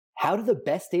How do the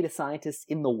best data scientists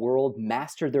in the world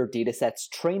master their data sets,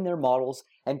 train their models,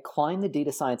 and climb the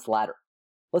data science ladder?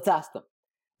 Let's ask them.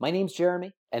 My name's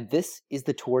Jeremy, and this is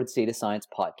the Towards Data Science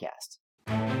podcast.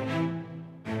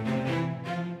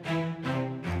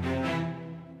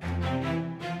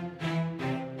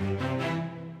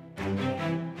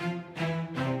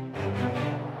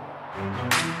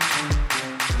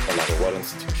 No matter what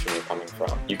institution you're coming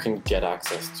from, you can get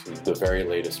access to the very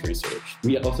latest research.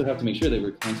 We also have to make sure that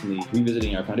we're constantly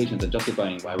revisiting our foundations and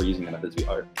justifying why we're using the methods we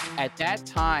are. At that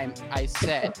time, I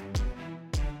said,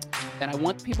 and I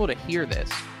want people to hear this,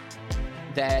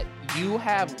 that you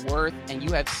have worth and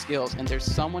you have skills, and there's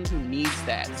someone who needs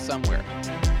that somewhere.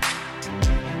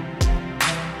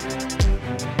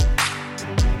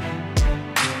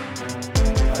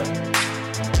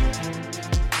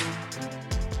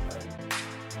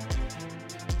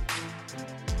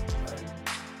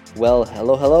 Well,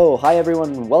 hello. Hi,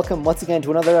 everyone. Welcome once again to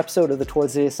another episode of the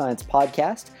Towards Data Science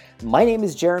podcast. My name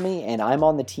is Jeremy, and I'm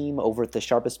on the team over at the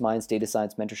Sharpest Minds Data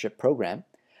Science Mentorship Program.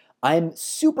 I'm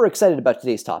super excited about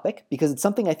today's topic because it's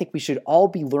something I think we should all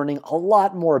be learning a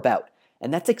lot more about,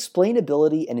 and that's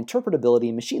explainability and interpretability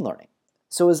in machine learning.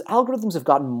 So as algorithms have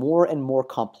gotten more and more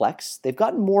complex, they've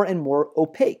gotten more and more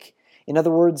opaque. In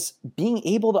other words, being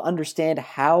able to understand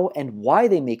how and why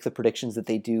they make the predictions that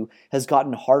they do has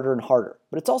gotten harder and harder,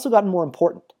 but it's also gotten more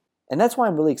important. And that's why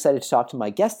I'm really excited to talk to my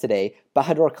guest today,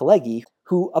 Bahadur Khalegi,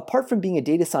 who, apart from being a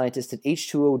data scientist at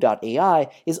H2O.ai,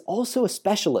 is also a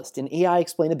specialist in AI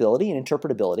explainability and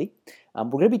interpretability. We're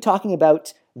going to be talking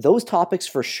about those topics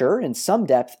for sure in some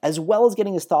depth, as well as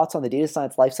getting his thoughts on the data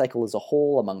science lifecycle as a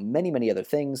whole, among many, many other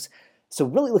things. So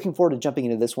really looking forward to jumping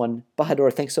into this one.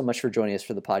 Bahadur, thanks so much for joining us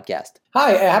for the podcast.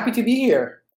 Hi, happy to be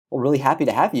here. Well, really happy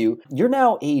to have you. You're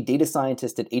now a data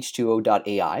scientist at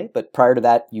H2O.ai, but prior to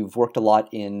that, you've worked a lot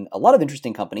in a lot of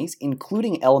interesting companies,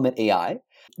 including Element AI.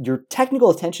 Your technical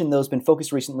attention, though, has been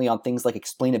focused recently on things like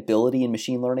explainability in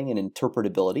machine learning and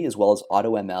interpretability, as well as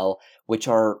AutoML, which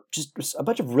are just a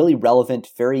bunch of really relevant,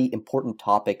 very important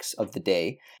topics of the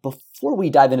day. Before we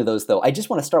dive into those, though, I just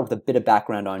want to start with a bit of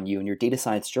background on you and your data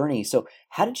science journey. So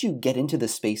how did you get into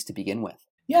this space to begin with?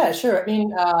 Yeah, sure. I mean,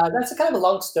 that's a kind of a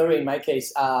long story in my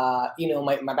case.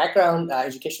 My background,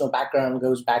 educational background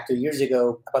goes back to years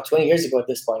ago, about 20 years ago at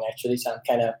this point, actually. So I'm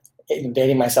kind of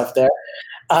dating myself there.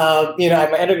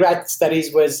 My undergrad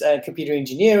studies was computer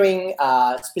engineering.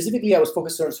 Specifically, I was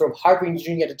focused on sort of hardware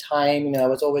engineering at the time. I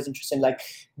was always interested in like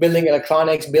building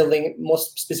electronics, building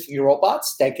most specifically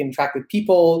robots that can interact with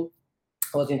people.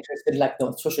 I was interested in like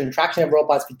social interaction of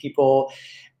robots with people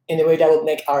in a way that would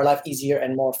make our life easier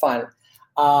and more fun.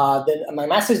 Then my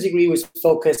master's degree was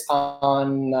focused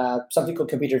on something called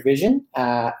computer vision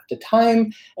at the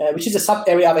time, which is a sub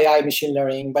area of AI and machine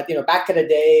learning. But back in the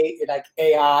day, like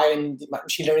AI and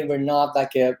machine learning were not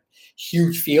like a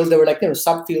huge field. There were like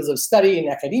subfields of study in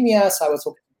academia. So I was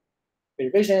focused on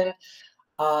computer vision,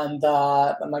 and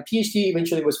my PhD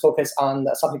eventually was focused on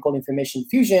something called information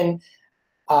fusion.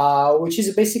 Which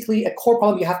is basically a core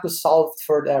problem you have to solve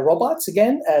for the robots,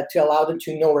 again, to allow them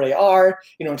to know where they are,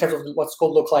 in terms of what's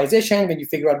called localization, when you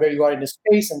figure out where you are in the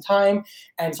space and time,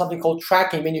 and something called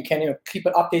tracking, when you can keep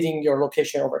updating your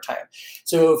location over time.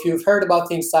 So if you've heard about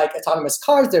things like autonomous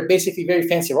cars, they're basically very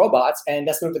fancy robots, and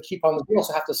that's one of the key problems we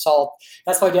also have to solve.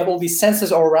 That's why they have all these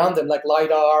sensors all around them, like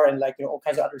LiDAR and all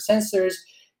kinds of other sensors.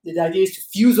 The idea is to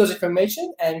fuse those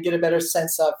information and get a better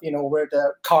sense of where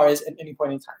the car is at any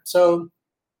point in time. So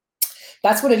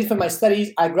that's what I did for my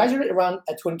studies. I graduated around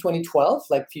 2012,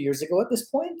 like a few years ago at this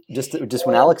point. Just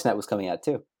when AlexNet was coming out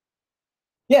too.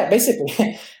 Yeah,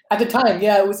 basically. At the time,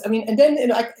 yeah, it was. I mean, and then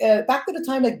back at the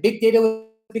time, like big data was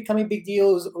becoming big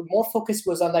deals. More focus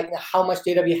was on like how much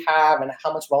data we have and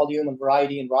how much volume and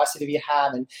variety and veracity we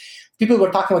have. And people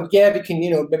were talking about, we can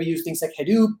maybe use things like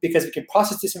Hadoop because we can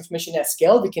process this information at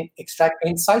scale. We can extract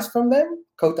insights from them,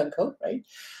 quote unquote, right?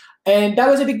 And that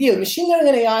was a big deal. Machine learning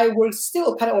and AI were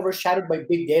still kind of overshadowed by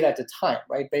big data at the time,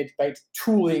 right? By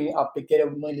tooling of big data,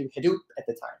 mainly Hadoop at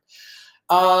the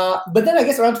time. But then I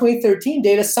guess around 2013,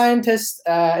 data scientists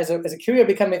as a career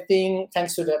became a thing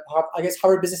thanks to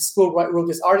Harvard Business School wrote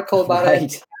this article about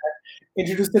it.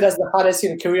 Introduced it as the hottest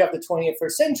career of the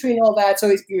 21st century and all that. So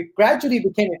it gradually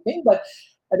became a thing. But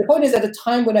the point is, at the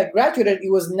time when I graduated, it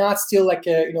was not still like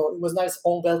it was not its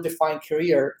own well-defined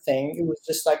career thing. It was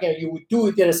just like, you would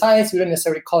do data science. You didn't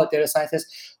necessarily call it data scientist.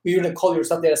 You didn't call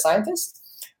yourself data scientist.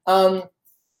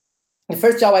 The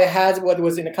first job I had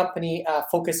was in a company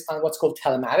focused on what's called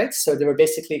telematics. So they were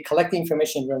basically collecting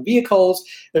information from vehicles,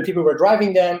 when people were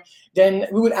driving them. Then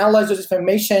we would analyze those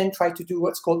information, try to do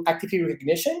what's called activity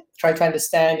recognition, try to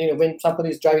understand, when somebody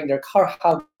is driving their car,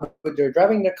 how good they're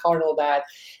driving their car and all that.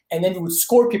 And then we would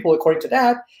score people according to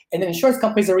that. And then insurance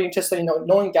companies are really interested in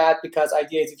knowing that, because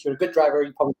idea is if you're a good driver,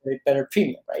 you probably get a better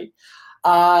premium, right?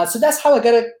 So that's how I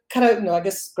got a kind of, I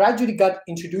guess, gradually got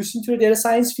introduced into the data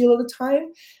science field at the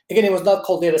time. Again, it was not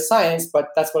called data science, but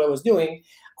that's what I was doing.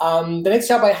 The next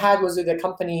job I had was at a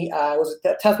company,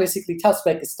 basically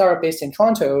Telspec, a startup based in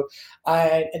Toronto.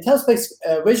 And Telspec's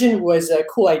vision was a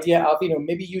cool idea of,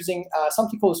 maybe using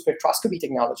something called spectroscopy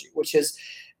technology, which is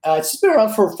it's just been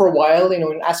around for a while,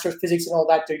 in astrophysics and all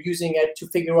that. They're using it to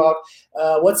figure out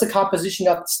what's the composition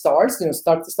of stars,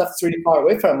 stuff that's really far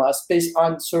away from us, based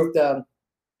on sort of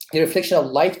the reflection of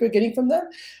light we're getting from them.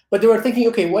 But they were thinking,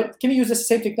 okay, what can we use the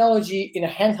same technology in a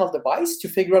handheld device to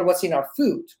figure out what's in our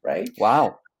food, right?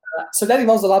 Wow. So that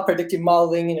involves a lot of predictive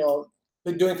modeling,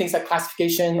 doing things like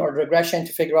classification or regression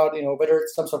to figure out, whether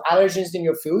it's some sort of allergens in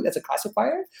your food as a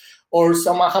classifier, or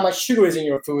how much sugar is in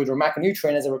your food, or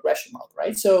macronutrient as a regression model,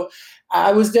 right? So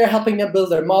I was there helping them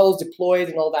build their models, deployed,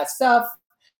 and all that stuff.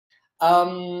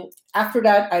 After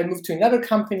that, I moved to another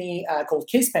company called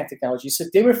Casebank Technology. So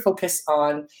they were focused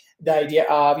on the idea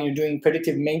of doing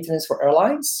predictive maintenance for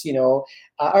airlines.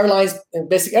 Airlines,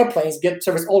 basic airplanes, get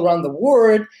service all around the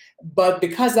world, but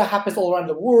because that happens all around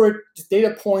the world, the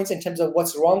data points in terms of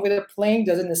what's wrong with a plane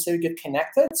doesn't necessarily get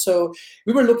connected. So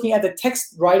we were looking at the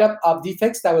text write-up of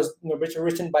defects that was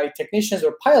written by technicians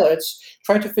or pilots,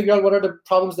 trying to figure out what are the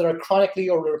problems that are chronically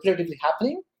or repetitively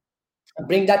happening,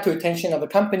 bring that to attention of a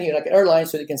company like an airline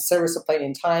so they can service a plane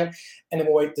in time and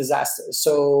avoid disasters.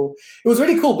 So it was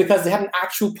really cool because they had an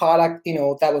actual product,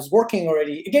 that was working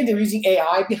already. Again, they were using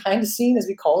AI behind the scene, as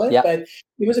we call it, but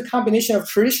it was a combination of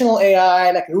traditional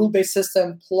AI, like a rule-based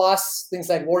system, plus things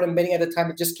like word embedding at the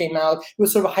time it just came out. It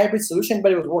was sort of a hybrid solution,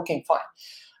 but it was working fine.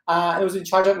 I was in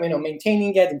charge of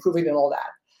maintaining it, improving it, and all that.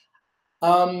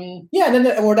 And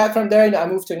then from there, I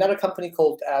moved to another company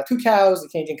called Two Cows, the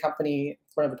Canadian company,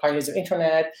 one of the pioneers of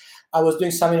internet. I was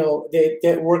doing some,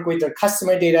 they work with their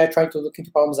customer data, trying to look into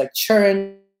problems like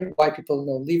churn, why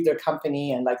people leave their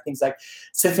company, and like things like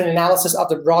system analysis of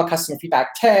the raw customer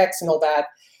feedback text and all that.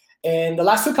 And the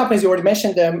last two companies, you already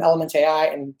mentioned them, Element AI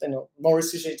and more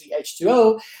recently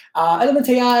H2O. Element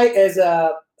AI is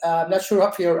I'm not sure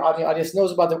if your audience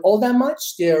knows about them all that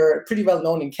much. They're pretty well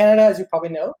known in Canada, as you probably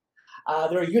know.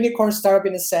 They're a unicorn startup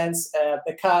in a sense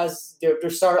because they're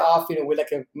started off, with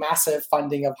like a massive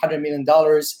funding of $100 million.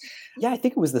 Yeah, I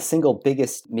think it was the single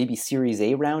biggest, maybe Series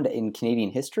A round in Canadian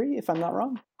history, if I'm not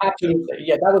wrong. Absolutely.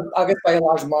 Yeah, that was, I guess, by a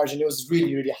large margin. It was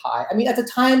really, really high. I mean, at the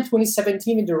time,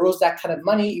 2017, when they rose that kind of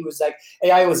money, it was like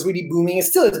AI was really booming. It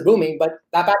still is booming, but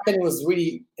back then it was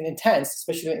really intense,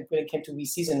 especially when it came to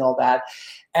VCs and all that.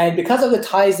 And because of the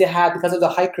ties they had, because of the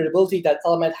high credibility that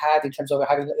Element had in terms of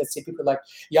having, let's say, people like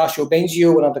Yoshua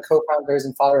Bengio, one of the co-founders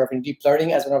and father of deep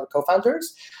learning, as one of the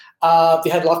co-founders, they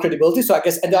had a lot of credibility. So I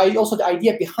guess, and also the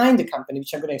idea behind the company,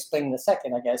 which I'm going to explain in a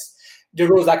second, I guess, they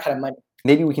rose that kind of money.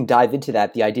 Maybe we can dive into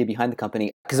that, the idea behind the company,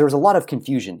 because there was a lot of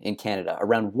confusion in Canada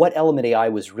around what Element AI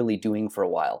was really doing for a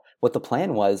while. What the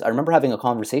plan was, I remember having a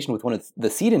conversation with one of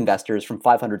the seed investors from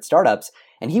 500 Startups,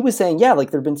 and he was saying, yeah, like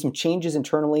there have been some changes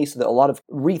internally, so that a lot of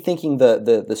rethinking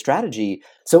the strategy.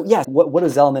 So yeah, what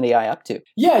is Element AI up to?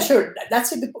 Yeah, sure.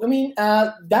 That's it. I mean,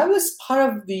 that was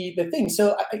part of the thing.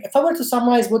 So if I were to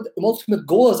summarize what the ultimate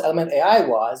goal of Element AI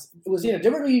was, it was, they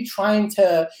were really trying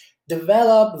to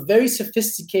develop very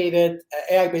sophisticated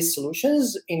AI-based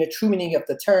solutions in the true meaning of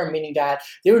the term, meaning that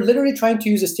they were literally trying to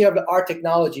use the state-of-the-art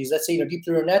technologies, let's say, deep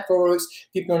neural networks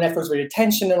with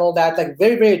attention and all that, like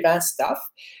very, very advanced stuff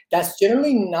that's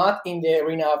generally not in the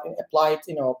arena of applied,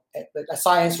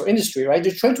 science or industry, right?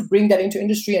 They're trying to bring that into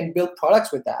industry and build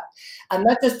products with that. And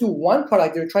not just do one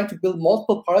product, they're trying to build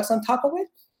multiple products on top of it.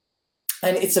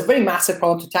 And it's a very massive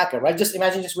problem to tackle, right? Just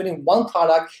imagine just winning one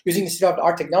product using the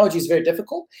state-of-the-art technology is very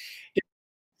difficult.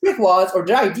 The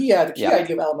key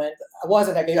idea of Element was,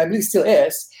 and I believe still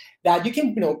is, that you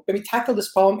can, maybe tackle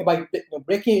this problem by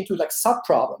breaking it into like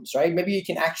sub-problems, right? Maybe you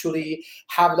can actually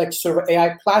have like sort of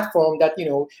AI platform that,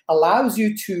 allows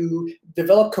you to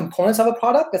develop components of a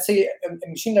product. Let's say a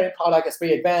machine learning product that's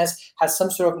very advanced, has some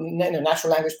sort of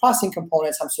natural language processing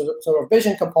components, some sort of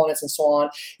vision components, and so on.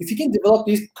 If you can develop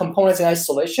these components in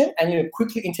isolation and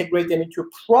quickly integrate them into a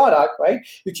product, right?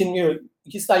 You can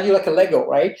it's like you like a Lego,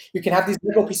 right? You can have these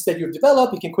Lego pieces that you've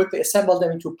developed. You can quickly assemble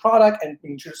them into a product and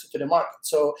introduce it to the market.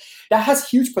 So that has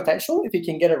huge potential if you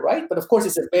can get it right. But of course,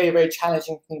 it's a very, very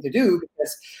challenging thing to do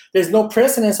because there's no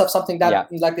precedence of something that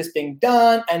like this being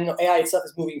done, and AI itself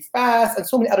is moving fast, and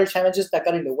so many other challenges that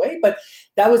got in the way. But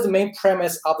that was the main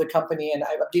premise of the company, and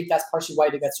I believe that's partially why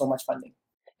they got so much funding.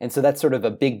 And so that's sort of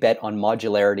a big bet on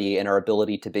modularity and our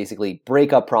ability to basically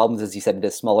break up problems, as you said,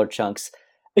 into smaller chunks.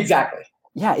 Exactly.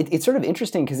 Yeah, it's sort of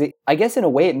interesting because I guess in a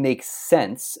way it makes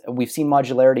sense. We've seen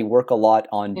modularity work a lot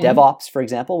on DevOps, for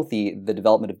example, with the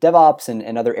development of DevOps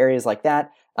and other areas like that.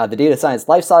 The data science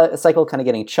life cycle kind of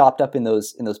getting chopped up in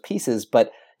those pieces.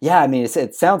 But yeah, I mean,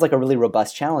 it sounds like a really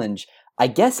robust challenge. I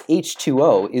guess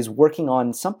H2O is working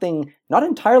on something not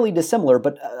entirely dissimilar,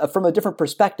 but from a different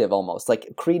perspective almost, like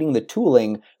creating the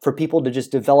tooling for people to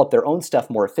just develop their own stuff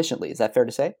more efficiently. Is that fair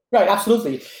to say? Right,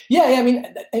 absolutely. Yeah, I mean,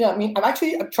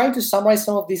 I'm trying to summarize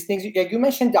some of these things. You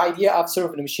mentioned the idea of sort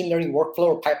of a machine learning workflow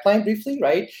or pipeline briefly,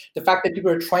 right? The fact that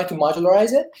people are trying to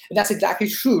modularize it, and that's exactly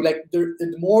true. Like the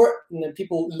more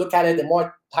people look at it, the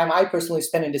more time I personally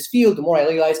spend in this field, the more I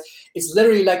realize it's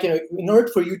literally like, in order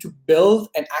for you to build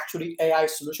an actually AI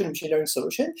solution, machine learning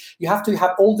solution, you have to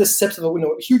have all the steps of a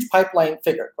huge pipeline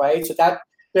figured, right? So that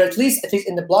there are at least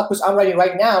in the blog post I'm writing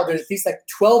right now, there's at least like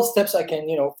 12 steps I can,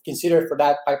 consider for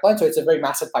that pipeline. So it's a very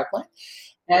massive pipeline.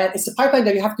 And it's a pipeline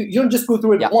that you don't just go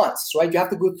through it once, right? You have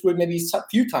to go through it maybe a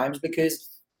few times because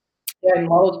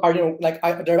models are,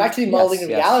 they're actually modeling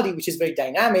reality, which is very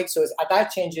dynamic. So as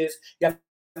that changes, you have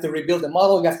to rebuild the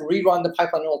model, you have to rerun the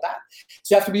pipeline and all that.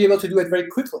 So you have to be able to do it very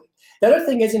quickly. The other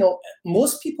thing is,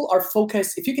 most people are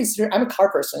focused, if you consider, I'm a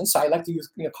car person, so I like to use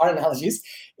car analogies.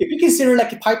 If you consider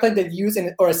like a pipeline that you use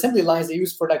or assembly lines they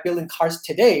use for like building cars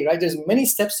today, right? There's many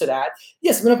steps to that.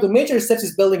 Yes, one of the major steps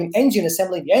is building an engine,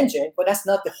 assembling the engine, but that's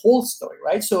not the whole story,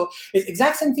 right? So it's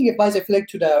exact same thing applies, I feel like,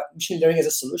 to the machine learning as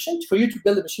a solution. For you to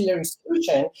build a machine learning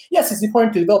solution, yes, it's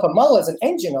important to develop a model as an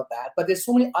engine of that, but there's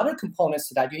so many other components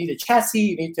to that. You need a chassis,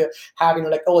 you need to have,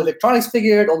 like all electronics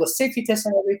figured, all the safety tests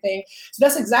and everything. So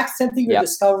that's the exact same thing we're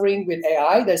discovering with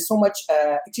AI. There's so much,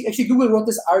 actually Google wrote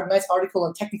this nice article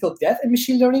on technical debt in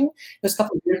machine learning just a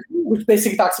couple of years ago, which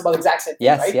basically talks about the exact same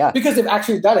thing, right? Yeah. Because they've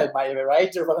actually done it, by the way,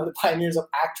 right? They're one of the pioneers of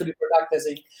actually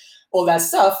productizing all that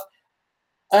stuff.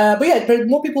 But yeah, there are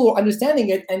more people who are understanding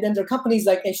it, and then there are companies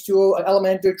like H2O and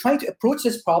Element, they're trying to approach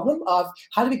this problem of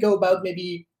how do we go about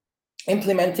maybe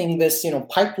implementing this,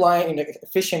 pipeline in an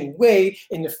efficient way,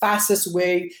 in the fastest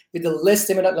way, with the least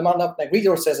limited amount of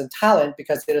resources and talent,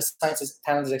 because data science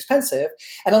talent is expensive,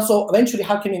 and also eventually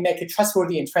how can we make it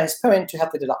trustworthy and transparent to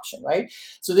help with adoption, right?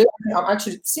 So I'm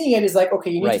actually seeing it is like, okay,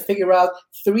 you need to figure out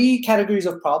 3 categories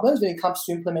of problems when it comes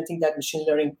to implementing that machine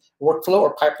learning workflow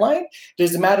or pipeline.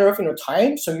 There's a matter of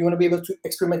time, so you want to be able to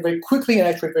experiment very quickly and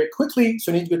iterate very quickly.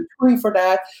 So you need good tooling for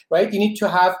that, right? You need to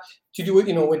have to do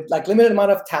it, with like limited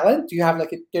amount of talent. You have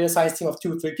like a data science team of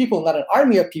 2 or 3 people, not an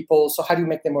army of people. So how do you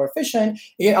make them more efficient?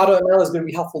 Again, AutoML is going to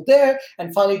be helpful there.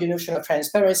 And finally, the notion of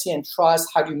transparency and trust.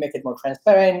 How do you make it more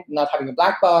transparent, not having a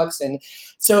black box? And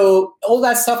so all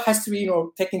that stuff has to be,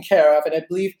 taken care of. And I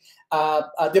believe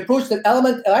the approach that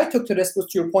Element I took to this was,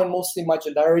 to your point, mostly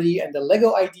modularity and the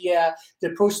Lego idea. The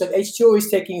approach that H2O is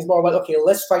taking is more about, okay,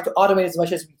 let's try to automate as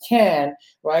much as we can,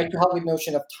 right, to help with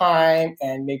notion of time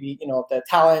and maybe, the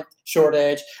talent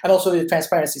shortage and also the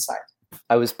transparency side.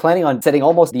 I was planning on setting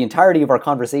almost the entirety of our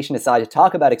conversation aside to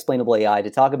talk about explainable AI, to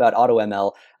talk about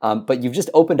AutoML, but you've just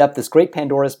opened up this great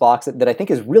Pandora's box that I think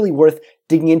is really worth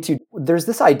digging into. There's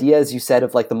this idea, as you said,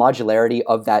 of like the modularity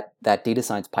of that data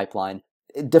science pipeline,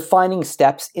 defining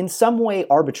steps in some way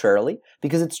arbitrarily,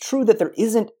 because it's true that there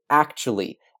isn't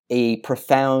actually a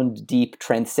profound, deep,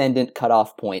 transcendent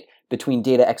cutoff point between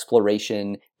data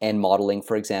exploration and modeling,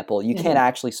 for example. You can't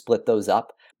actually split those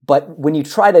up. But when you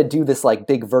try to do this like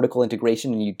big vertical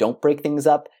integration and you don't break things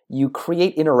up, you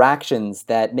create interactions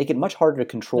that make it much harder to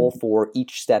control for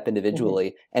each step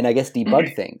individually and I guess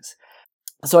debug things.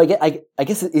 So I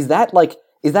guess is that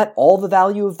all the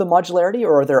value of the modularity,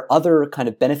 or are there other kind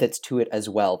of benefits to it as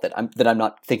well that I'm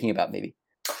not thinking about maybe?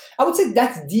 I would say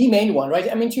that's the main one,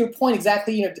 right? I mean, to your point,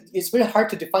 exactly, it's very hard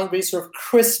to define very sort of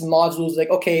crisp modules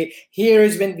like, okay, here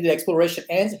is when the exploration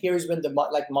ends, here is when the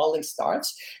modeling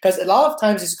starts. Because a lot of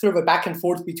times it's sort of a back and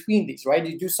forth between these, right?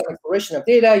 You do some exploration of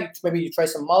data, maybe you try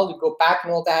some model, you go back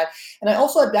and all that. And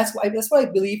that's why I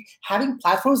believe having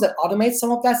platforms that automate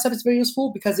some of that stuff is very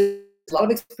useful, because a lot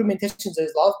of experimentations,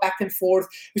 there's a lot of back and forth,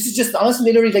 which is just honestly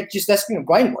literally like just that's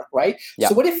grind work, right? Yeah.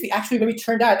 So what if we actually maybe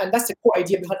turned out, and that's the core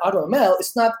idea behind AutoML, AutoML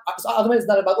is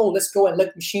not about, oh, let's go and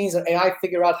let machines or AI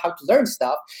figure out how to learn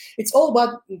stuff. It's all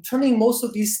about turning most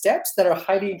of these steps that are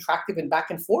highly interactive and back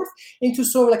and forth into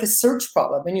sort of like a search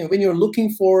problem. When you're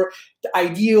looking for the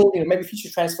ideal, maybe feature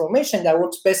transformation that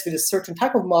works best with a certain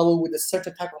type of model with a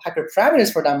certain type of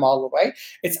hyperparameters for that model, right?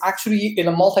 It's actually in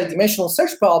a multi-dimensional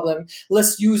search problem.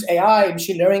 Let's use AI,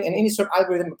 machine learning, and any sort of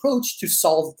algorithm approach to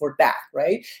solve for that,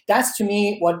 right? That's to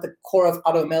me what the core of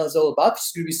AutoML is all about.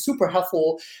 It's going to be super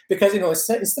helpful because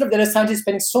instead of data scientists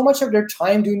spending so much of their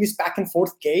time doing this back and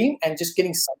forth game and just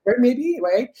getting somewhere, maybe,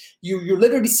 right? You're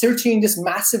literally searching this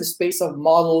massive space of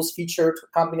models, feature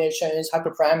combinations,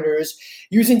 hyperparameters,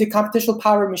 using the computational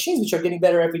power of machines, which are getting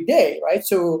better every day, right?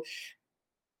 So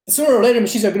sooner or later,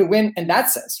 machines are going to win in that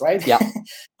sense, right? Yeah.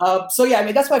 So yeah, I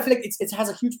mean, that's why I feel like it has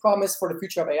a huge promise for the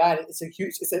future of AI. And it's an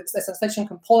essential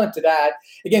component to that.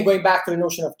 Again, going back to the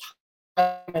notion of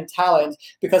time and talent,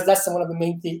 because that's one of the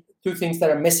main two things that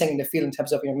are missing in the field in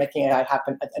terms of making AI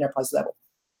happen at the enterprise level.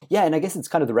 Yeah, and I guess it's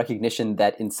kind of the recognition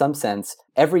that in some sense,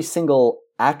 every single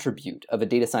attribute of a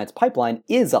data science pipeline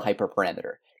is a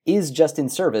hyperparameter, is just in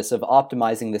service of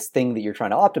optimizing this thing that you're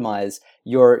trying to optimize,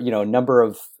 your number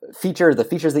of features, the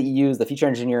features that you use, the feature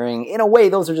engineering. In a way,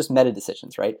 those are just meta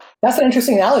decisions, right? That's an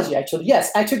interesting analogy, actually.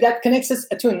 Yes, actually, that connects us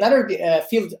to another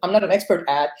field I'm not an expert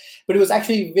at, but it was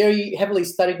actually very heavily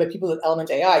studied by people at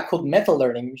Element AI called meta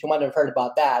learning, which you might have heard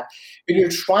about that. When you're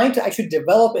trying to actually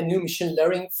develop a new machine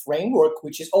learning framework,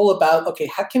 which is all about, okay,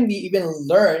 how can we even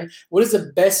learn what is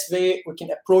the best way we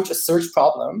can approach a search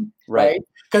problem, right?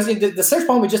 Because in the search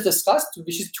problem we just discussed,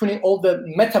 which is tuning all the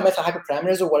meta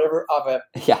hyperparameters or whatever of a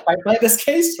pipeline in this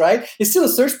case, right? It's still a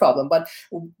search problem. But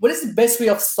what is the best way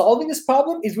of solving this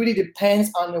problem? It really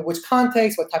depends on which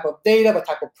context, what type of data, what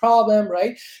type of problem,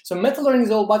 right? So meta learning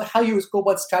is all about how you go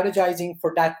about strategizing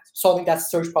for that, solving that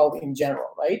search problem in general,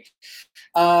 right?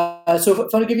 So if I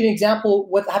want to give you an example,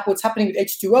 what's happening with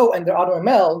H2O and their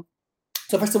AutoML.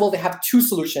 So first of all, they have two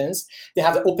solutions. They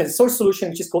have the open source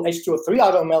solution, which is called H2O3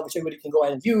 AutoML, which everybody can go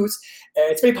ahead and use.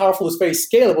 It's very powerful. It's very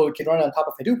scalable. It can run on top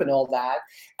of Hadoop and all that.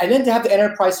 And then they have the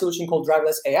enterprise solution called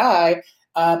Driverless AI.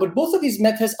 But both of these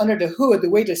methods under the hood, the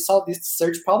way to solve this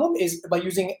search problem is by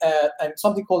using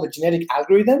something called a genetic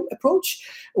algorithm approach,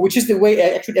 which is the way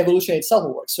actually evolution itself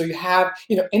works. So you have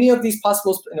any of these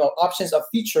possible options of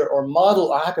feature or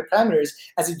model or hyperparameters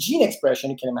as a gene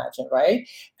expression, you can imagine, right?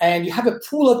 And you have a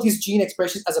pool of these gene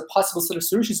expressions as a possible set of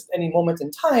solutions at any moment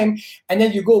in time, and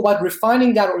then you go about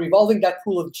refining that or evolving that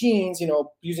pool of genes,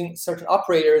 using certain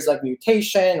operators like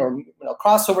mutation or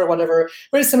crossover, whatever.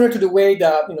 Very similar to the way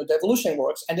the evolution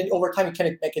works, and then over time you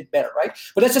can make it better, right?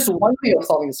 But that's just one way of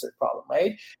solving the search problem,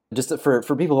 right? Just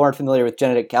for people who aren't familiar with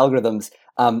genetic algorithms,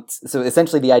 so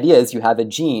essentially the idea is you have a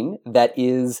gene that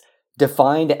is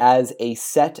defined as a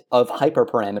set of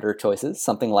hyperparameter choices,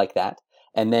 something like that.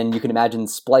 And then you can imagine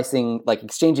splicing, like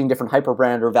exchanging different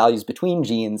hyperparameter values between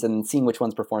genes and seeing which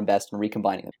ones perform best and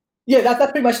recombining them. Yeah,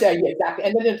 that's pretty much the idea, exactly.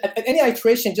 And then at any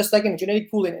iteration, just like in a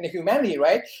genetic pool in humanity,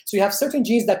 right? So you have certain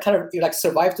genes that kind of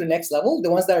survive to the next level,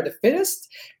 the ones that are the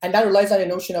fittest, and that relies on the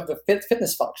notion of the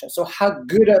fitness function. So how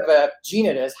good of a gene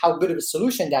it is, how good of a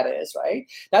solution that is, right?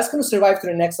 That's going to survive to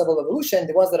the next level of evolution.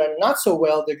 The ones that are not so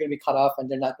well, they're going to be cut off and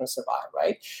they're not going to survive,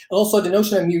 right? And also the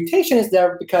notion of mutation is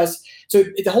there because, so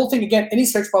the whole thing, again, any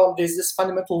search problem, there's this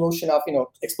fundamental notion of,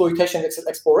 exploitation,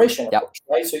 exploration, approach,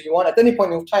 right? So you want, at any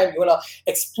point in time, you want to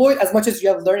exploit as much as you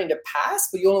have learned in the past,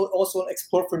 but you also want to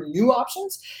explore for new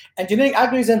options. And genetic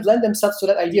algorithms lend themselves to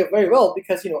that idea very well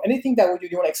because anything that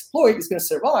you want to exploit is going to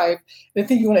survive.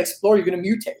 Anything you want to explore, you're going to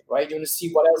mutate, right? You want to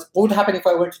see what would happen if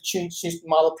I were to change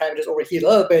model parameters over here a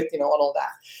little bit, and all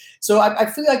that. So I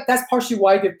feel like that's partially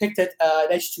why they picked it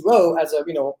H2O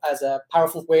as a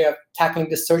powerful way of tackling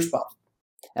this search problem.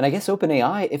 And I guess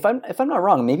OpenAI, if I'm not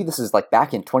wrong, maybe this is like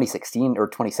back in 2016 or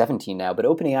 2017 now, but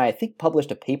OpenAI, I think, published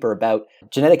a paper about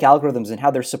genetic algorithms and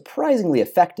how they're surprisingly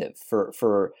effective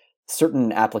for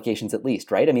certain applications at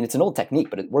least, right? I mean, it's an old technique,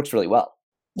 but it works really well.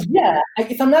 Yeah,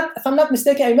 if I'm not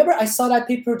mistaken, I remember I saw that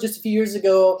paper just a few years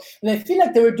ago, and I feel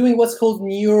like they were doing what's called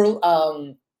neural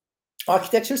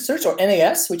architecture search, or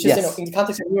NAS, which is in the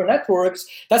context of neural networks,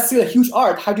 that's still a huge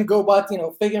art. How do you go about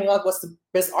figuring out what's the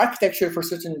best architecture for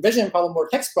certain vision problem or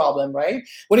text problem, right?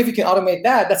 What if you can automate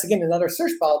that? That's again another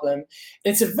search problem.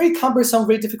 And it's a very cumbersome,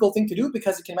 very difficult thing to do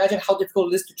because you can imagine how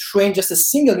difficult it is to train just a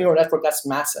single neural network that's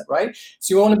massive, right?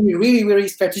 So you want to be really, very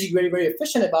strategic, very, very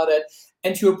efficient about it.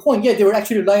 And to your point, yeah, they were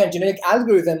actually relying on genetic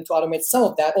algorithm to automate some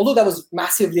of that, although that was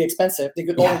massively expensive. They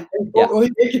could only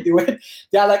they could do it.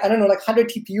 They are like, I don't know, like 100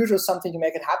 TPUs or something to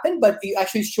make it happen, but it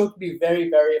actually showed to be very,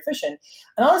 very efficient.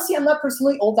 And honestly, I'm not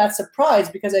personally all that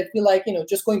surprised because I feel like,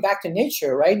 just going back to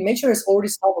nature, right? Nature has already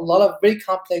solved a lot of very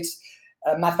complex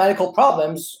mathematical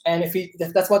problems. And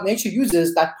if that's what nature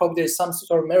uses, that probably there's some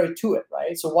sort of merit to it,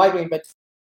 right? So why reinvent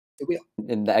the wheel?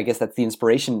 And I guess that's the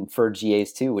inspiration for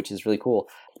GAs too, which is really cool.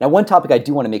 Now, one topic I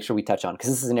do want to make sure we touch on, because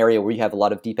this is an area where you have a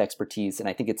lot of deep expertise, and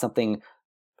I think it's something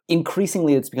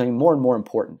increasingly that's becoming more and more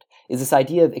important, is this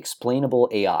idea of explainable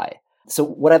AI. So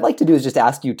what I'd like to do is just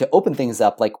ask you to open things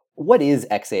up, like, what is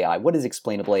XAI? What is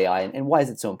explainable AI, and why is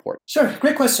it so important? Sure,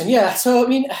 great question. Yeah,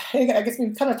 so I guess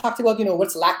we kind of talked about,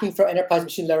 what's lacking for enterprise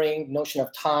machine learning, the notion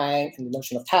of time and the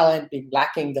notion of talent being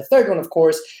lacking. The third one, of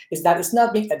course, is that it's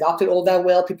not being adopted all that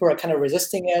well. People are kind of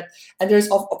resisting it. And there's,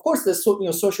 of course, the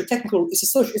socio-technical, it's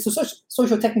a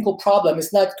socio-technical problem.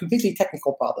 It's not a completely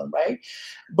technical problem, right?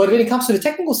 But when it comes to the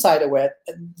technical side of it,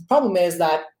 the problem is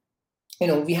that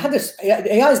we had this,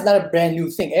 AI is not a brand new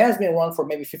thing. AI has been around for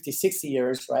maybe 50, 60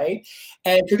 years, right?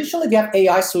 And traditionally, we have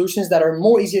AI solutions that are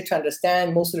more easier to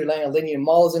understand, mostly relying on linear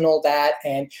models and all that.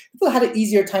 And people had an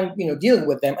easier time, dealing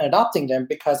with them and adopting them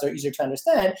because they're easier to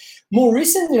understand. More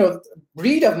recent,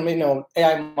 breed of,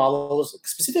 AI models,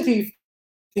 specifically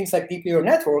things like deep neural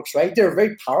networks, right? They're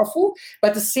very powerful, but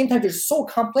at the same time, they're so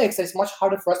complex that it's much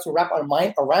harder for us to wrap our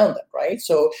mind around them, right?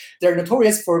 So they're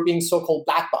notorious for being so-called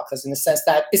black boxes in the sense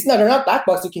that they're not black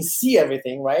boxes. You can see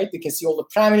everything, right? You can see all the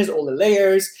parameters, all the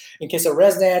layers. In case of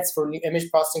ResNets, for image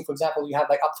processing, for example, you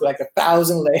have up to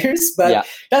 1,000 layers, but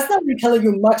that's not really telling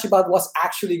you much about what's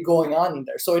actually going on in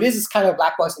there. So it is this kind of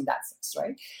black box in that sense,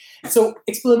 right? So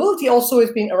explainability also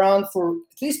has been around for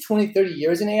at least 20, 30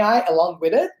 years in AI along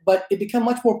with it, but it became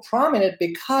much more prominent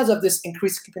because of this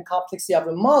increased complexity of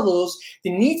the models.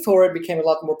 The need for it became a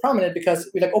lot more prominent because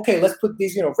we're like, okay, let's put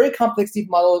these, very complex deep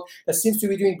model that seems to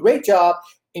be doing a great job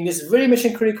in this very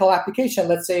mission critical application.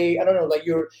 Let's say, I don't know, like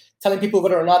you're telling people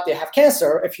whether or not they have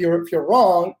cancer. If you're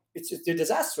wrong, they're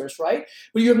disastrous, right?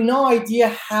 But you have no idea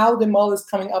how the model is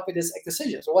coming up with these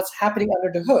decisions or what's happening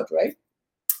under the hood, right?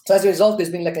 So as a result,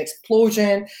 there's been an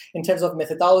explosion in terms of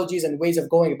methodologies and ways of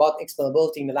going about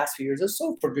explainability in the last few years or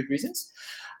so for good reasons.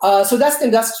 So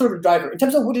that's sort of a driver. In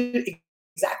terms of what it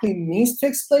exactly means to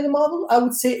explain a model, I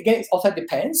would say, again, it also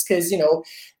depends because, you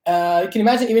can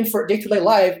imagine even for day-to-day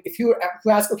life, if you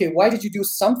ask, okay, why did you do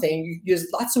something? There's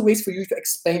lots of ways for you to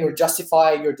explain or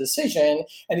justify your decision,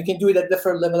 and you can do it at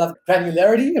different level of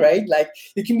granularity, right? Like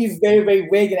you can be very, very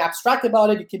vague and abstract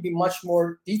about it. You can be much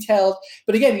more detailed.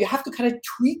 But again, you have to kind of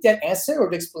tweak that answer or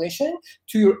the explanation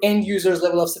to your end user's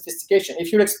level of sophistication.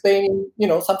 If you're explaining,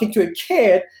 something to a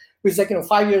kid who's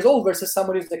 5 years old versus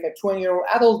somebody who's like a 20-year-old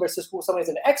adult versus somebody who's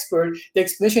an expert, the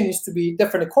explanation needs to be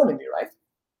different accordingly, right?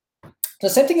 The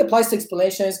same thing applies to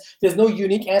explanations. There's no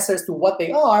unique answers to what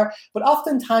they are, but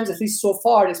oftentimes, at least so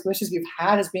far, the explanations we've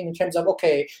had has been in terms of,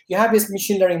 okay, you have this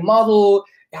machine learning model,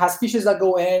 it has features that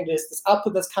go in, there's this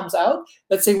output that comes out.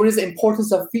 Let's say, what is the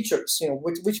importance of features?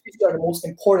 Which features are the most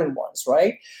important ones,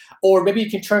 right? Or maybe you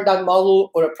can turn that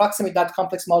model or approximate that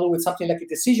complex model with something like a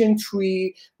decision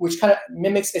tree, which kind of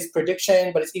mimics its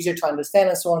prediction, but it's easier to understand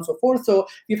and so on and so forth. So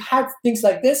we've had things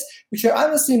like this, which are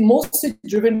honestly mostly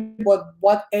driven by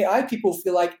what AI people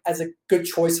feel like as a good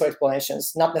choice for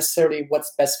explanations, not necessarily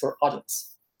what's best for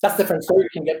audience. That's a different story you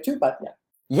can get to, but yeah.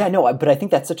 Yeah, no, but I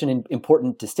think that's such an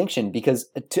important distinction because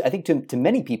I think to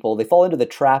many people, they fall into the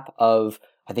trap of,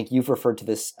 I think you've referred to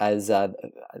this as, I'm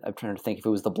trying to think if it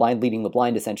was the blind leading the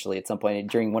blind, essentially, at some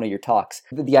point during one of your talks.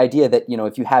 The idea that,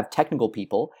 if you have technical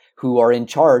people who are in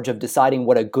charge of deciding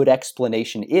what a good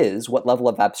explanation is, what level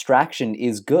of abstraction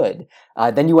is good,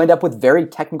 then you end up with very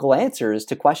technical answers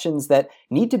to questions that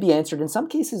need to be answered in some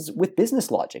cases with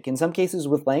business logic, in some cases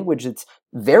with language that's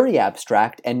very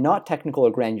abstract and not technical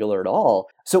or granular at all.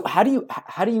 So how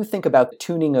do you think about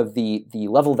tuning of the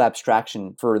level of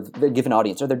abstraction for the given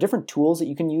audience? Are there different tools that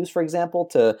you can use, for example,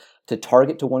 to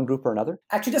target to one group or another?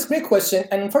 Actually, that's a great question.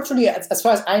 And unfortunately, as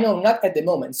far as I know, not at the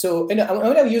moment. So I'm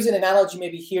going to use an analogy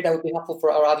maybe here that would be helpful for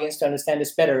our audience to understand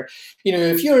this better.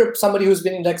 If you're somebody who's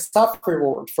been in the software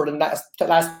world for the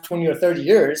last 20 or 30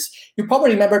 years, you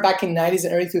probably remember back in the 90s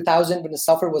and early 2000s when the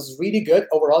software was really good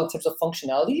overall in terms of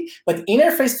functionality, but the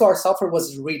interface to our software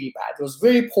was really bad. It was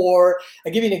very poor.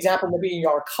 I'll give you an example. Maybe in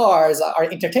our cars, our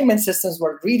entertainment systems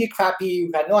were really crappy.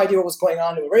 We had no idea what was going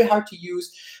on. They were very hard to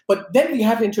use. But then we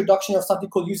had the introduction introduction of something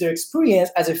called user experience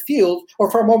as a field, or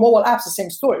for more mobile apps, the same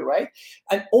story, right?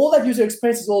 And all that user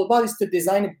experience is all about is to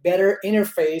design a better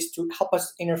interface to help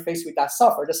us interface with that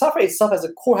software. The software itself as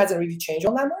a core hasn't really changed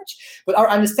all that much, but our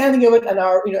understanding of it and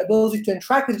our ability to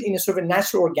interact with it in a sort of a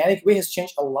natural, organic way has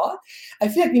changed a lot. I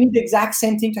feel like we need the exact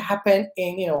same thing to happen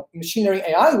in machine learning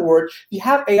AI world. We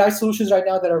have AI solutions right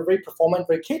now that are very performant,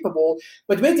 very capable,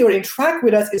 but the way they would interact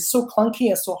with us is so clunky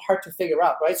and so hard to figure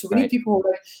out, right? So we need people who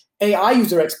are like AI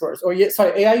user experts,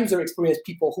 AI user experience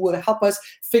people who will help us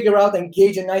figure out and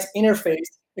gauge a nice interface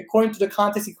according to the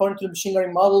context, according to the machine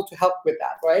learning model to help with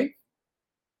that, right?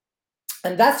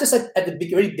 And that's just at the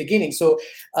very beginning. So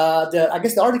I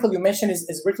guess the article you mentioned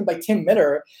is written by Tim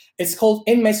Miller. It's called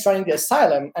Inmates Running the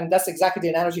Asylum. And that's exactly the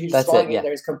analogy he's drawing in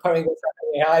there. He's comparing with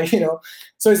AI,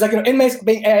 So it's like, inmates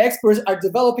being AI experts are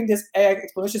developing this AI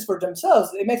explanations for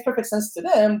themselves. It makes perfect sense to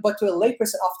them, but to a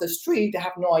layperson off the street, they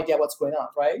have no idea what's going on,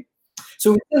 right?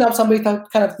 So we still have somebody kind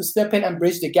of to step in and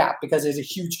bridge the gap because there's a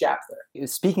huge gap there.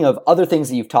 Speaking of other things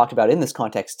that you've talked about in this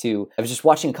context too, I was just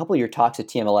watching a couple of your talks at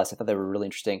TMLS. I thought they were really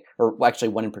interesting, or actually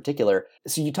one in particular.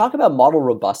 So you talk about model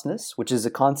robustness, which is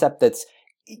a concept that's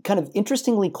kind of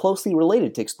interestingly closely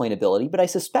related to explainability, but I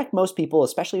suspect most people,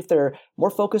 especially if they're more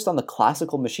focused on the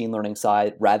classical machine learning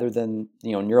side rather than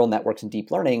neural networks and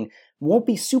deep learning, won't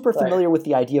be super familiar with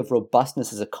the idea of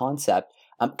robustness as a concept.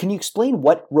 Can you explain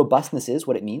what robustness is,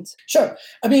 what it means? Sure.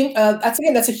 I mean,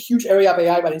 that's a huge area of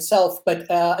AI by itself, but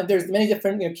and there's many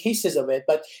different cases of it.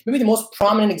 But maybe the most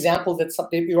prominent example that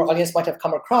your audience might have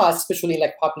come across, especially in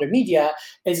like popular media,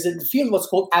 is the field what's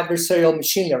called adversarial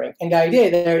machine learning. And the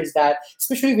idea there is that,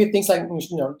 especially with things like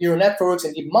neural networks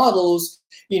and deep models,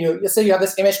 let's say you have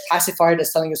this image classifier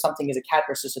that's telling you something is a cat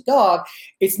versus a dog.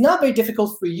 It's not very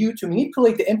difficult for you to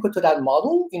manipulate the input to that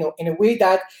model, in a way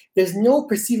that there's no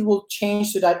perceivable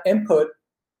change to that input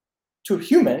to a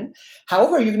human.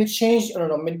 However, you're going to change,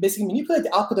 basically manipulate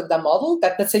the output of that model.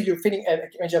 That, let's say you're fitting an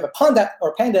image of a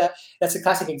panda, that's a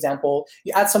classic example.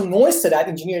 You add some noise to that,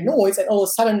 engineered noise, and all of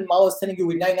a sudden the model is telling you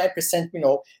with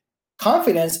 99%,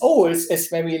 confidence,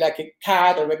 it's maybe like a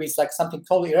cat, or maybe it's like something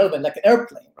totally irrelevant, like an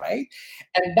airplane, right?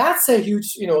 And that's a huge,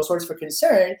 source for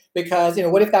concern, because,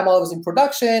 what if that model was in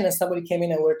production and somebody came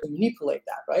in and were to manipulate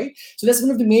that, right? So that's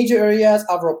one of the major areas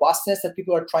of robustness that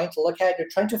people are trying to look at. They're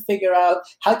trying to figure out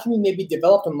how can we maybe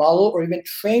develop a model or even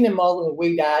train a model in a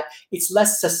way that it's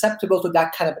less susceptible to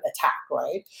that kind of an attack,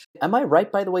 right? Am I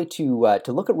right, by the way, to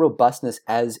look at robustness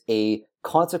as a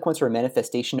consequence or a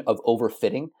manifestation of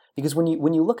overfitting? Because when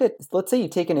you look at, let's say you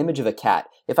take an image of a cat,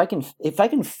 if I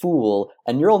can fool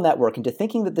a neural network into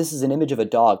thinking that this is an image of a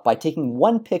dog by taking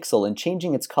one pixel and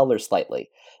changing its color slightly,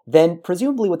 then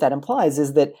presumably what that implies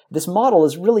is that this model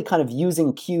is really kind of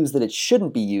using cues that it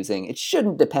shouldn't be using. It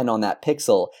shouldn't depend on that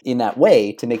pixel in that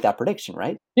way to make that prediction,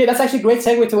 right? Yeah, that's actually a great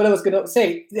segue to what I was going to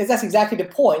say. That's exactly the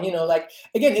point.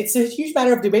 Again, it's a huge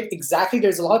matter of debate. Exactly.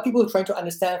 There's a lot of people trying to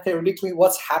understand theoretically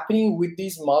what's happening with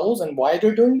these models and why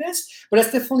they're doing this. But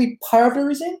that's definitely part of the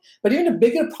reason. But even a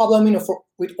bigger problem,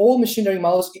 with all machine learning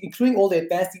models, including all the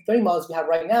advanced deep learning models we have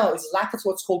right now, is lack of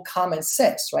what's called common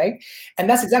sense, right? And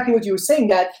that's exactly what you were saying,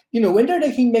 that, when they're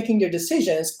making their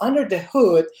decisions under the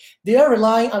hood, they are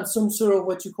relying on some sort of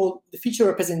what you call the feature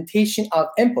representation of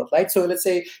input, right? So let's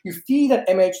say you feed that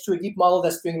image to a deep model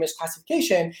that's doing image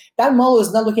classification. That model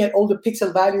is not looking at all the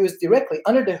pixel values directly.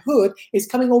 Under the hood, it's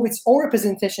coming up with its own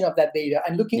representation of that data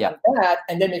and looking at that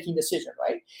and then making a decision,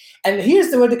 right? And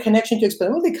here's where the connection to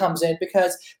explainability comes in,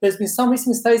 because there's been some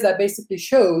recent studies that basically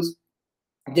shows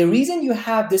the reason you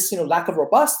have this lack of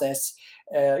robustness.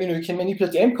 You can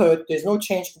manipulate the input. There's no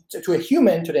change to a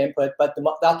human to the input, but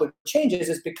the output changes,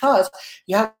 is because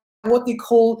you have what they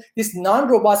call these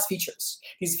non-robust features.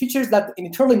 These features that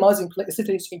internally models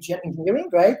essentially engineering,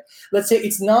 right? Let's say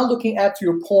it's not looking at, to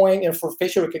your point, for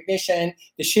facial recognition,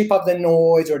 the shape of the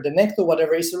noise or the neck or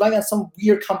whatever. It's relying on some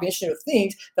weird combination of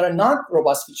things that are not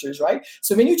robust features, right?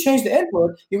 So when you change the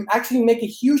input, you actually make a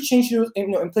huge change to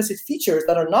implicit features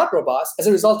that are not robust. As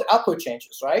a result, the output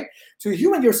changes, right? To a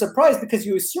human, you're surprised because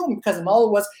you assume, because the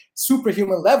model was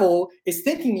superhuman level, is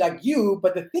thinking like you,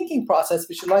 but the thinking process,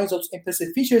 which relies on those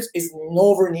implicit features, is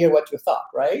nowhere near what you thought,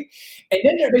 right? And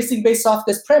then they're basically based off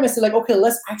this premise, they're like, okay,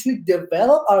 let's actually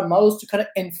develop our models to kind of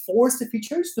enforce the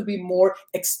features to be more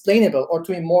explainable or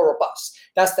to be more robust.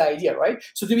 That's the idea, right?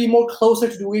 So to be more closer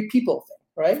to the way people think,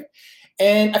 right?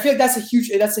 And I feel like that's a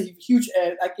huge,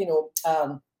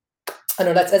 I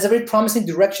know that's a very promising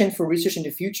direction for research in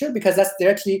the future, because that's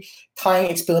directly tying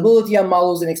explainability on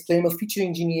models and explainable feature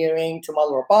engineering to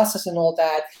model robustness and all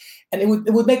that. And it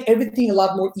would make everything a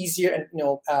lot more easier and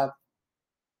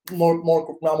more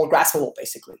graspable,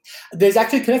 basically. There's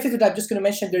actually connected to that, I'm just going to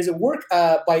mention, there's a work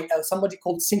by somebody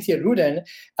called Cynthia Rudin.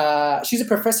 She's a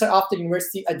professor at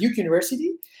Duke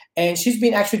University, and she's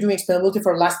been actually doing explainability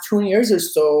for the last 20 years or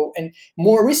so. And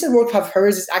more recent work of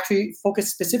hers is actually focused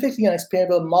specifically on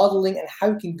explainable modeling and how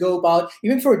you can go about,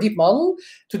 even for a deep model,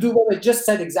 to do what I just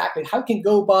said exactly. How you can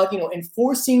go about,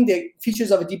 enforcing the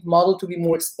features of a deep model to be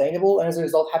more explainable, and as a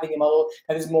result, having a model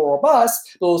that is more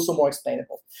robust, but also more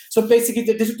explainable. So basically,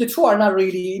 the two are not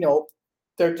really,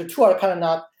 the two are kind of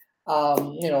not,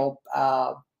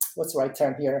 what's the right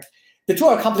term here? The two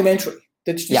are complementary.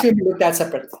 They should be looked at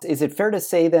separately. Is it fair to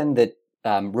say then that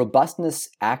robustness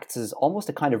acts as almost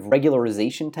a kind of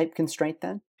regularization type constraint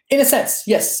then? In a sense,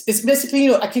 yes. It's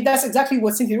basically, I think that's exactly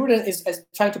what Cynthia Rudin is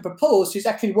trying to propose. She's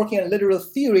actually working on a literal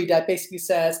theory that basically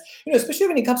says, especially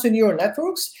when it comes to neural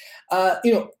networks,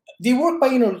 they work by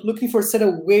looking for a set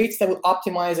of weights that will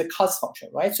optimize a cost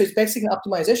function, right? So it's basically an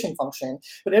optimization function.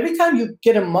 But every time you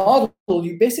get a model,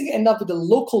 you basically end up with a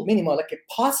local minima, like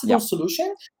a possible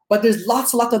solution. But there's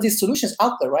lots of these solutions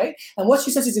out there, right? And what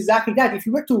she says is exactly that. If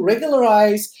you were to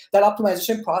regularize that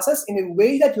optimization process in a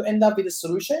way that you end up with a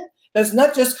solution that's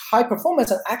not just high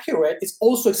performance and accurate, it's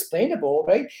also explainable,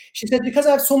 right? She said, because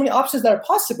I have so many options that are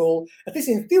possible, at least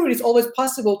in theory, it's always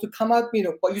possible to come out,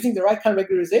 by using the right kind of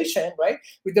regularization, right?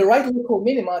 With the right local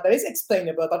minima that is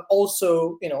explainable, but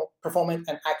also, performant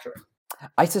and accurate.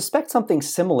 I suspect something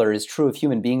similar is true of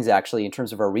human beings, actually, in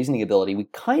terms of our reasoning ability. We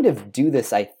kind of do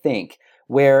this, I think,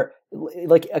 where,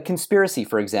 like a conspiracy,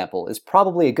 for example, is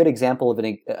probably a good example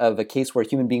of a case where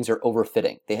human beings are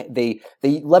overfitting. They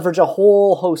leverage a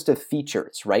whole host of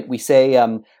features, right? We say,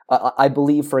 I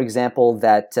believe, for example,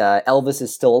 that Elvis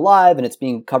is still alive and it's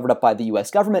being covered up by the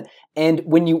U.S. government. And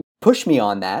when you push me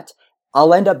on that,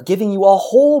 I'll end up giving you a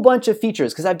whole bunch of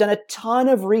features because I've done a ton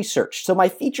of research. So my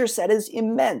feature set is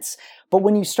immense. But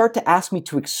when you start to ask me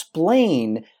to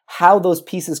explain how those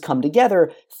pieces come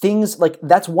together, things like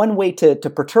that's one way to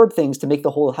perturb things to make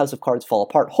the whole house of cards fall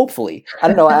apart. Hopefully, I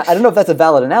don't know. I don't know if that's a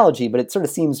valid analogy, but it sort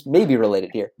of seems maybe related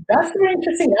here. That's a very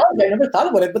interesting analogy. I never thought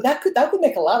about it, but that could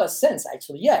make a lot of sense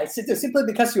actually. Yeah, it's simply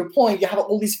because to your point, you have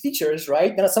all these features,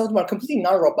 right? And some of them are completely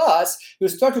not robust. You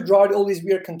start to draw all these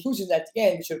weird conclusions at the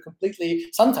end, which are completely,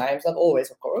 sometimes, not always,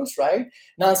 of course, right?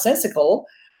 Nonsensical.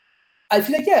 I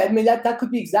feel like, that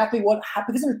could be exactly what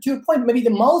happens. To your point, maybe the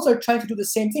models are trying to do the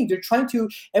same thing. They're trying to,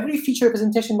 every feature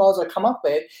representation models are come up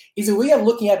with is a way of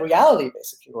looking at reality,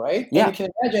 basically, right? Yeah. And you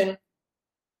can imagine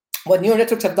what neural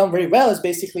networks have done very well is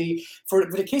basically for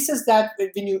the cases that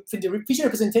when the feature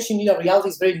representation of reality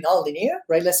is very nonlinear,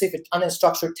 right? Let's say if it's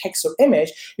unstructured text or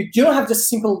image, you don't have just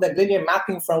simple linear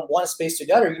mapping from one space to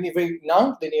the other. You need very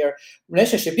nonlinear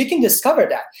relationship. You can discover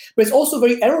that, but it's also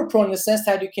very error prone in the sense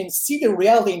that you can see the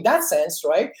reality in that sense,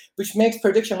 right? Which makes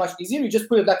prediction much easier. You just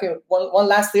put it like one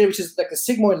last layer, which is like a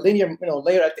sigmoid linear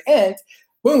layer at the end.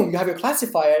 Boom, you have your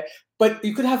classifier. But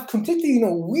you could have completely,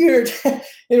 weird, way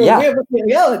of looking at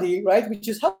reality, right? Which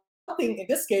is helping in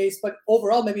this case, but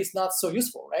overall maybe it's not so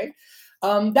useful, right?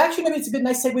 Actually, maybe it's a good,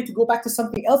 nice segue to go back to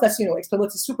something else that's,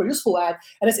 explainability is super useful at,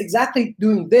 and it's exactly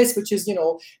doing this, which is,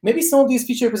 maybe some of these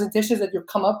feature representations that you've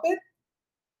come up with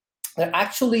are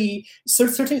actually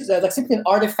certain, like simply an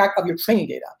artifact of your training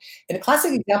data. And a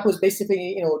classic example is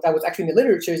basically, that was actually in the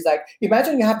literature is like,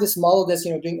 imagine you have this model that's,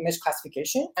 doing image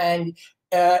classification, and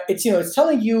it's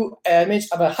telling you an image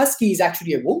of a husky is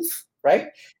actually a wolf, right?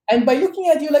 And by looking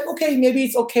at you like, okay, maybe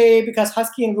it's okay because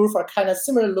husky and wolf are kind of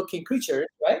similar looking creatures,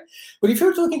 right? But if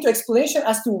you're looking to explanation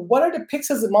as to what are the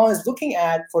pixels the model is looking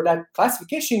at for that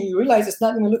classification, you realize it's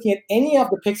not even looking at any of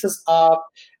the pixels of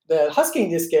the husky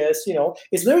in this case,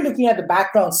 is literally looking at the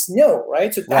background snow,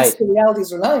 right? So that's the reality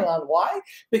is relying on. Why?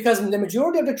 Because in the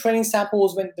majority of the training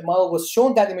samples, when the model was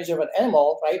shown that image of an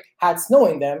animal, right, had snow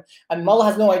in them, and the model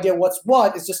has no idea what's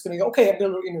what, it's just going to go, okay, I'm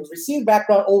going to receive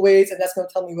background always, and that's going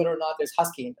to tell me whether or not there's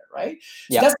husky in there, right?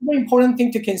 So that's a very important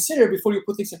thing to consider before you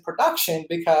put things in production,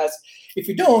 because if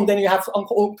you don't, then you have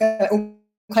all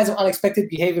kinds of unexpected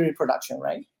behavior in production,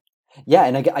 right? Yeah,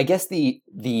 and I guess the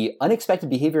unexpected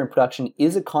behavior in production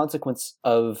is a consequence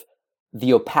of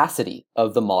the opacity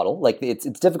of the model. Like it's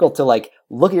difficult to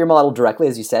look at your model directly,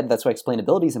 as you said. That's why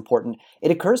explainability is important. It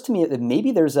occurs to me that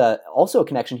maybe there's also a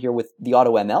connection here with the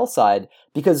AutoML side,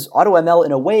 because AutoML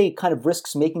in a way kind of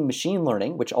risks making machine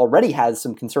learning, which already has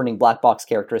some concerning black box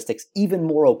characteristics, even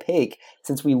more opaque,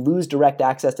 since we lose direct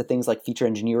access to things like feature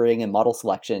engineering and model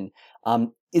selection.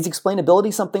 Is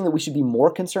explainability something that we should be more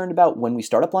concerned about when we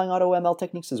start applying AutoML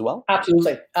techniques as well?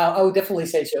 Absolutely. I would definitely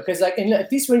say so. Because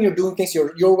at least when you're doing things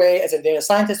your way as a data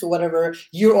scientist or whatever,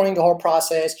 you're owning the whole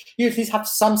process. You at least have have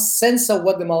some sense of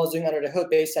what the model is doing under the hood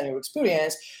based on your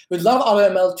experience. With a lot of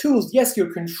AutoML tools, yes,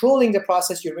 you're controlling the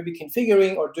process, you're maybe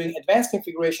configuring or doing advanced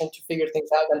configuration to figure things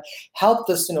out and help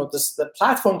the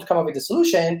platform to come up with a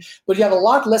solution, but you have a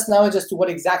lot less knowledge as to what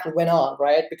exactly went on,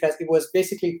 right? Because it was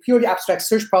basically purely abstract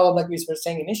search problem, like we were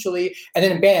saying initially, and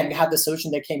then bam, you have the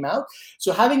solution that came out.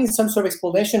 So having some sort of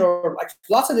explanation, or like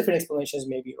lots of different explanations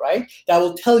maybe, right, that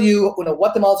will tell you,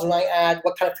 what the model's running at,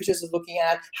 what kind of features it's looking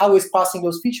at, how it's processing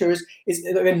those features is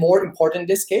even more important in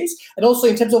this case. And also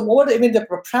in terms of what are even the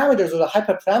parameters or the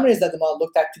hyperparameters that the model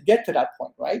looked at to get to that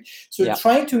point, right? So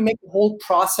trying to make the whole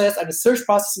process and the search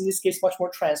process in this case much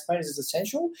more transparent is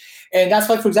essential. And that's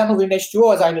why, for example, within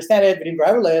H2O, as I understand it, within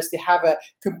driverless, they have a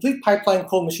complete pipeline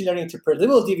called machine learning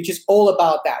interpretability, which is all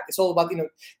about that. It's all about,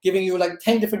 giving you like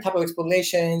 10 different type of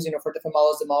explanations, for different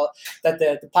models, the model that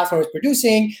the platform is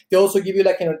producing. They also give you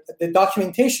the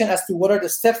documentation as to what are the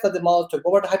steps that the model took,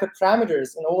 what are the hyperparameters,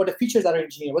 what are the features that are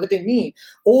engineered, what do they mean.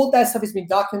 All that stuff is being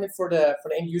documented for the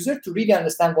end user to really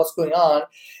understand what's going on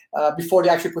before they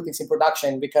actually put things in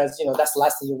production, because that's the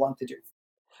last thing you want to do.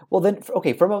 Well, then,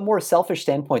 okay, from a more selfish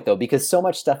standpoint, though, because so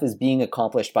much stuff is being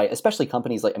accomplished by, especially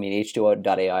companies like,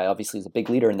 H2O.ai obviously is a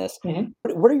big leader in this.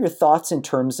 Mm-hmm. What are your thoughts in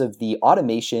terms of the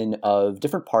automation of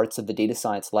different parts of the data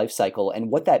science lifecycle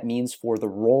and what that means for the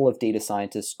role of data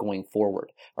scientists going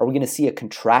forward? Are we going to see a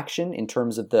contraction in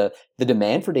terms of the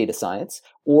demand for data science,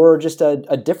 or just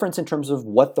a difference in terms of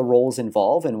what the roles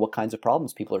involve and what kinds of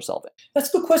problems people are solving? That's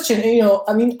a good question.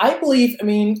 I believe,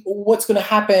 what's going to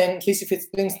happen, at least if it's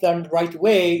things done the right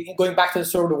way, going back to the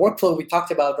sort of the workflow we talked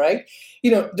about, right?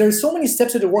 There's so many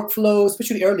steps to the workflow,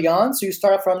 especially early on. So you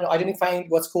start from identifying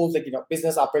what's called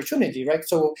business opportunity, right?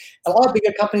 So a lot of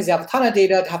bigger companies, they have a ton of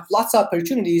data, they have lots of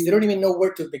opportunities. They don't even know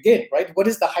where to begin, right? What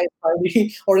is the highest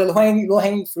priority or the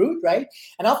low-hanging fruit, right?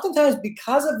 And oftentimes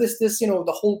because of this,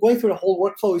 going through the whole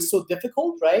workflow is so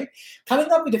difficult, right? Coming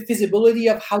up with the feasibility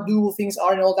of how doable things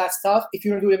are and all that stuff, if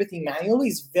you don't do everything manually,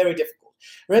 is very difficult.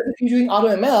 Whereas if you're doing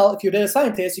AutoML, if you're a data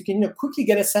scientist, you can quickly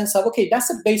get a sense of, okay, that's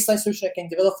a baseline solution I can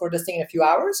develop for this thing in a few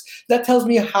hours. That tells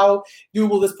me how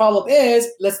doable this problem is.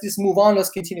 Let's just move on. Let's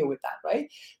continue with that, right?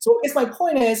 So I guess my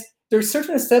point is, there's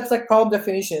certain steps like problem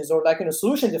definitions or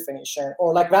solution definition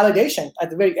or like validation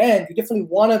at the very end. You definitely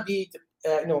want to be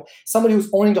somebody who's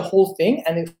owning the whole thing,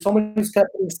 and then somebody who's kind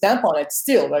of putting a stamp on it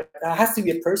still, right? It has to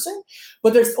be a person.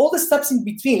 But there's all the steps in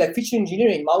between, like feature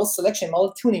engineering, model selection,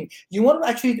 model tuning. You want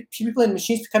actually people and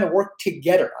machines to kind of work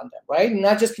together on them, right?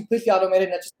 Not just completely automated,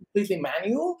 not just completely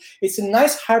manual. It's a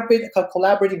nice hybrid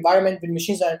collaborative environment with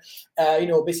machines and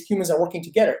basic humans are working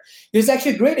together. There's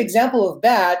actually a great example of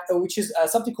that, which is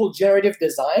something called generative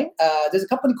design. There's a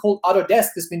company called Autodesk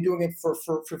that's been doing it for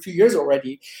a few years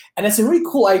already, and it's a really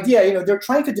cool idea. They're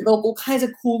trying to develop all kinds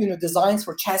of cool, designs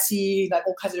for chassis, like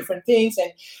all kinds of different things.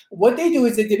 And what they do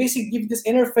is that they basically give this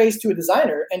interface to a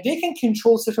designer, and they can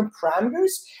control certain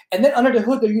parameters. And then under the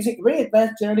hood, they're using very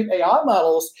advanced generative AI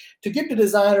models to give the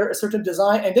designer a certain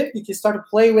design, and then you can start to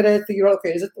play with it, figure out,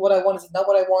 okay, is it what I want? Is it not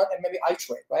what I want? And maybe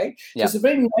iterate, right? Yeah. So it's a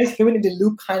very nice human in the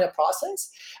loop kind of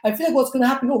process. I feel like what's going to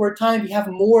happen over time, we have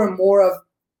more and more of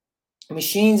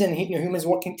machines and humans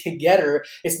working together.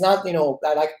 It's not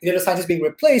like data scientists being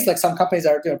replaced like some companies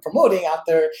are promoting out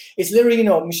there. It's literally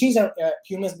machines and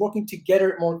humans working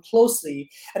together more closely.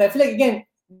 And I feel like, again,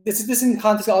 this is in the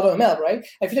context of AutoML, right?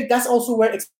 I feel like that's also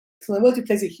where explainability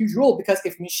plays a huge role, because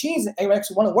if machines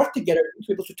actually want to work together, they need to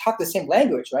be able to talk the same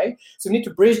language, right? So we need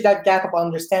to bridge that gap of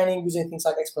understanding using things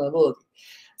like explainability.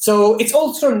 So it's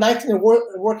all sort of nice,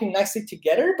 working nicely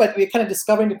together, but we're kind of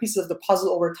discovering the pieces of the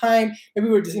puzzle over time. Maybe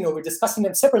we're just, we're discussing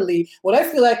them separately. What I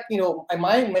feel like,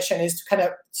 my mission is to kind of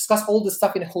discuss all this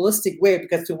stuff in a holistic way,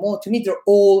 because to me, they're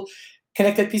all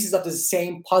connected pieces of the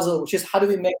same puzzle, which is how do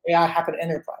we make AI happen in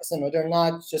enterprise? They're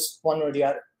not just one or the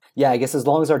other. Yeah, I guess as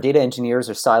long as our data engineers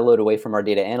are siloed away from our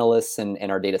data analysts and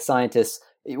our data scientists,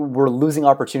 we're losing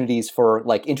opportunities for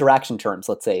like interaction terms,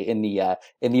 let's say, in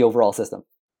the overall system.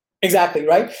 Exactly,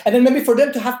 right? And then maybe for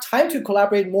them to have time to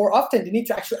collaborate more often, they need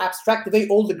to actually abstract away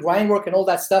all the grind work and all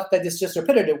that stuff that is just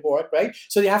repetitive work, right?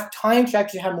 So they have time to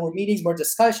actually have more meetings, more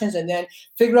discussions, and then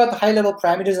figure out the high-level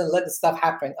parameters and let the stuff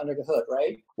happen under the hood,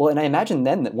 right? Well, and I imagine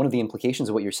then that one of the implications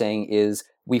of what you're saying is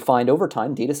we find over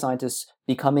time data scientists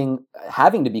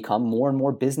having to become more and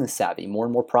more business savvy, more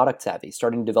and more product savvy,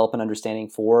 starting to develop an understanding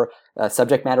for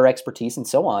subject matter expertise and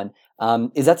so on.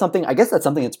 Is that something, I guess that's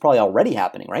something that's probably already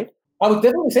happening, right? I would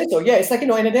definitely say so. Yeah, it's like, in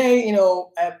a day,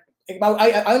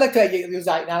 I like to use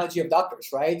that analogy of doctors,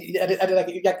 right?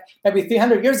 Maybe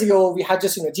 300 years ago, we had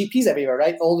just GPs everywhere,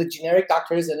 right? All the generic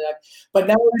doctors, but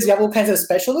nowadays you have all kinds of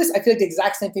specialists. I feel like the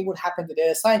exact same thing would happen to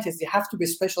data scientists. They have to be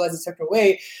specialized in a certain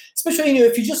way, especially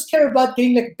if you just care about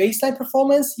getting like baseline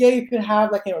performance. Yeah, you can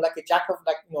have like a jack of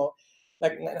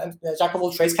jack of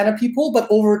all trades kind of people, but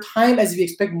over time, as we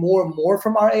expect more and more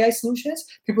from our AI solutions,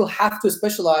 people have to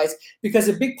specialize, because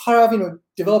a big part of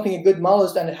developing a good model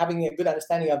and having a good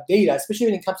understanding of data, especially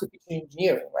when it comes to feature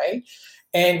engineering, right?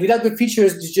 And without good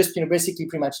features, it's just basically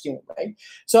pretty much doomed, right?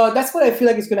 So that's what I feel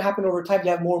like is going to happen over time. You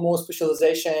have more and more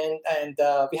specialization, and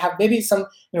we have maybe some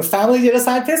family data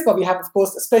scientists, but we have, of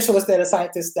course, specialist data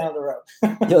scientists down the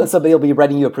road. Somebody will be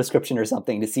writing you a prescription or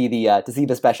something to see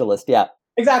the specialist. Yeah.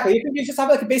 Exactly. If you just have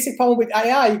like a basic problem with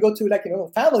AI, you go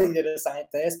to family data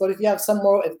scientist. But if you have some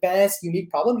more advanced, unique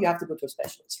problem, you have to go to a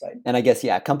specialist, right? And I guess,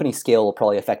 company scale will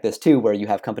probably affect this too, where you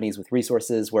have companies with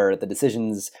resources where the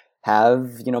decisions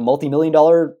have,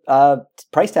 multi-million-dollar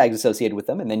price tags associated with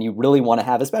them, and then you really want to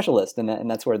have a specialist,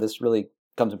 and that's where this really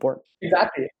becomes important.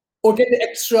 Exactly. Or get the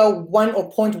extra 1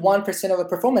 or 0.1% of the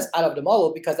performance out of the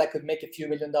model, because that could make a few $1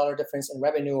 million difference in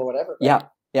revenue or whatever. Right?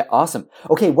 Yeah, awesome.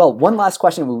 Okay, well, one last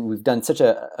question. We've done such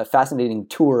a fascinating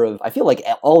tour of, I feel like,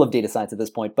 all of data science at this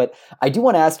point, but I do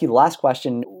want to ask you the last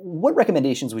question. What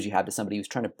recommendations would you have to somebody who's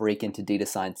trying to break into data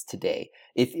science today?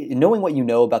 If knowing what you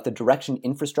know about the direction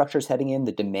infrastructure is heading in,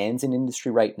 the demands in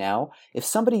industry right now, if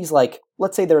somebody's like,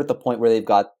 let's say they're at the point where they've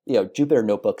got, Jupyter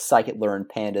Notebooks, Scikit-learn,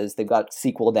 Pandas, they've got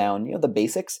SQL down, the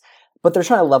basics, but they're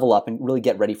trying to level up and really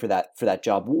get ready for that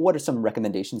job. What are some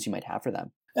recommendations you might have for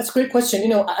them? That's a great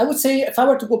question. I would say if I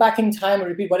were to go back in time and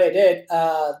repeat what I did,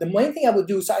 the main thing I would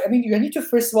do, you need to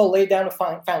first of all lay down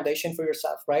a foundation for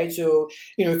yourself, right? So,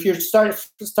 if you're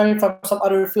starting from some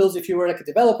other fields, if you were like a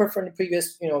developer from the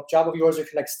previous, job of yours, or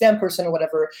if you're like STEM person or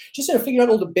whatever, just figure out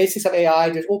all the basics of AI.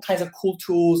 There's all kinds of cool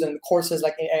tools and courses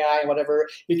like in AI and whatever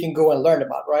you can go and learn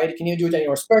about, right? You can even do it in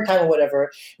your spare time or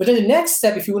whatever. But then the next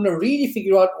step, if you want to really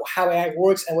figure out how AI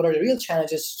works and what are the real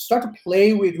challenges, start to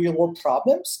play with real world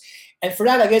problems. And for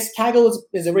that, I guess Kaggle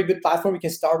is a very good platform you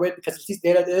can start with, because at least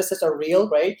data sets are real,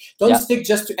 right? Don't stick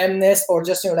just to MNIST or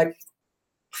just,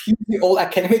 hugely old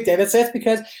academic data sets,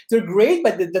 because they're great,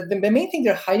 but the main thing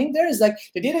they're hiding there is like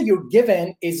the data you're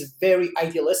given is very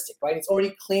idealistic, right? It's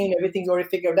already clean, everything's already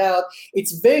figured out.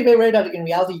 It's very, very rare that in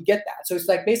reality you get that. So it's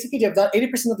like basically they've done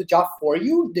 80% of the job for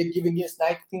you. They're giving you a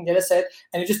nice clean data set,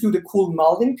 and you just do the cool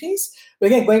modeling piece. But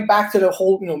again, going back to the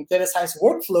whole data science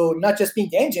workflow, not just being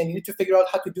the engine, you need to figure out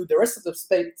how to do the rest of the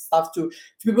stuff to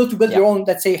be able to build your own,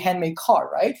 let's say, handmade car,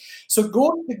 right? So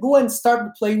go and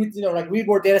start playing with real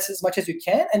world data sets as much as you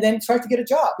can, and then try to get a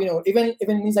job. Even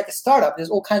means like a startup.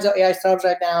 There's all kinds of AI startups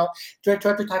right now. Try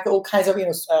to tackle all kinds of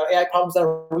AI problems that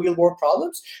are real world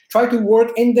problems. Try to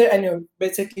work in there and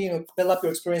basically build up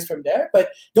your experience from there. But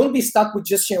don't be stuck with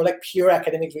just pure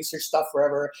academic research stuff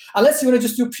forever. Unless you want to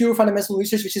just do pure fundamental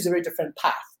research, which is a very different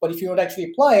path. But if you want to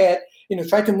actually apply it,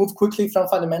 try to move quickly from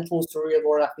fundamentals to real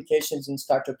world applications and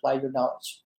start to apply your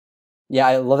knowledge. Yeah,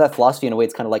 I love that philosophy. In a way,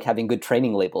 it's kind of like having good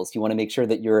training labels. You want to make sure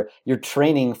that you're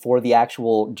training for the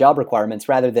actual job requirements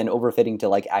rather than overfitting to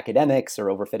like academics or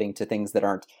overfitting to things that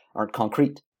aren't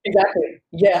concrete. Exactly.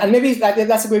 Yeah, and maybe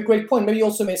that's a great point. Maybe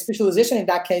also my specialization in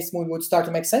that case would start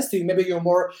to make sense to you. Maybe you're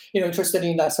more interested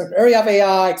in a certain area of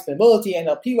AI, explainability,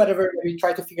 NLP, whatever. Maybe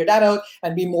try to figure that out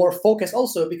and be more focused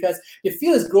also, because the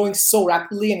field is growing so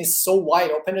rapidly and is so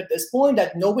wide open at this point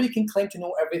that nobody can claim to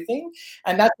know everything.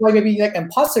 And that's why maybe like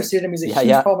imposter syndrome is a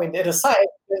huge problem in data science.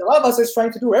 A lot of us are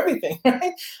trying to do everything,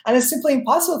 right? And it's simply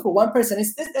impossible for one person.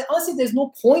 Honestly, there's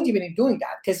no point even in doing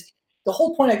that, because the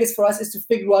whole point, I guess, for us is to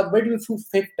figure out where do we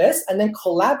fit best and then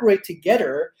collaborate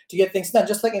together to get things done.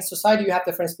 Just like in society, you have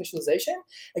different specialization.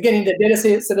 Again, in the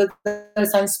data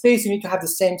science space, you need to have the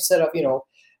same set of,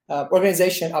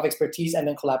 organization of expertise and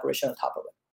then collaboration on top of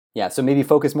it. Yeah, so maybe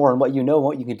focus more on what you know and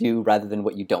what you can do rather than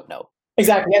what you don't know.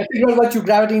 Exactly, and figure out what you're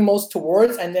gravitating most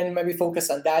towards, and then maybe focus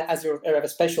on that as your area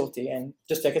of specialty and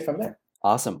just take it from there.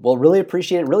 Awesome. Well, really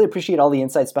appreciate it. Really appreciate all the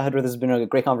insights, Bahadur. This has been a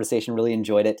great conversation. Really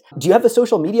enjoyed it. Do you have a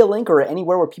social media link or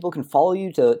anywhere where people can follow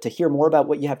you to hear more about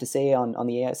what you have to say on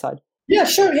the AI side? Yeah,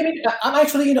 sure. I'm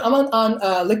actually, I'm on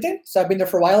LinkedIn, so I've been there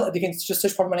for a while. You can just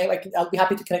search for my name. I'll be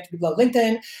happy to connect to people on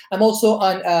LinkedIn. I'm also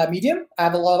on Medium. I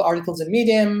have a lot of articles in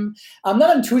Medium. I'm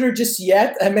not on Twitter just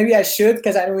yet, and maybe I should,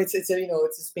 because I know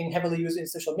it's being heavily used in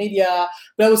social media.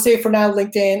 But I would say for now,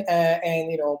 LinkedIn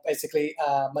and basically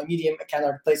my Medium account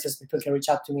are places people can reach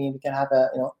out to me and we can have a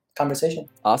conversation.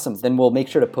 Awesome. Then we'll make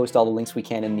sure to post all the links we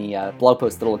can in the blog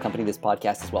post that'll accompany this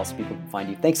podcast as well, so people can find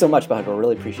you. Thanks so much, Bahadur.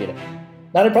 Really appreciate it.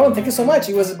 Not a problem. Thank you so much.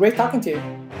 It was great talking to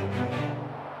you.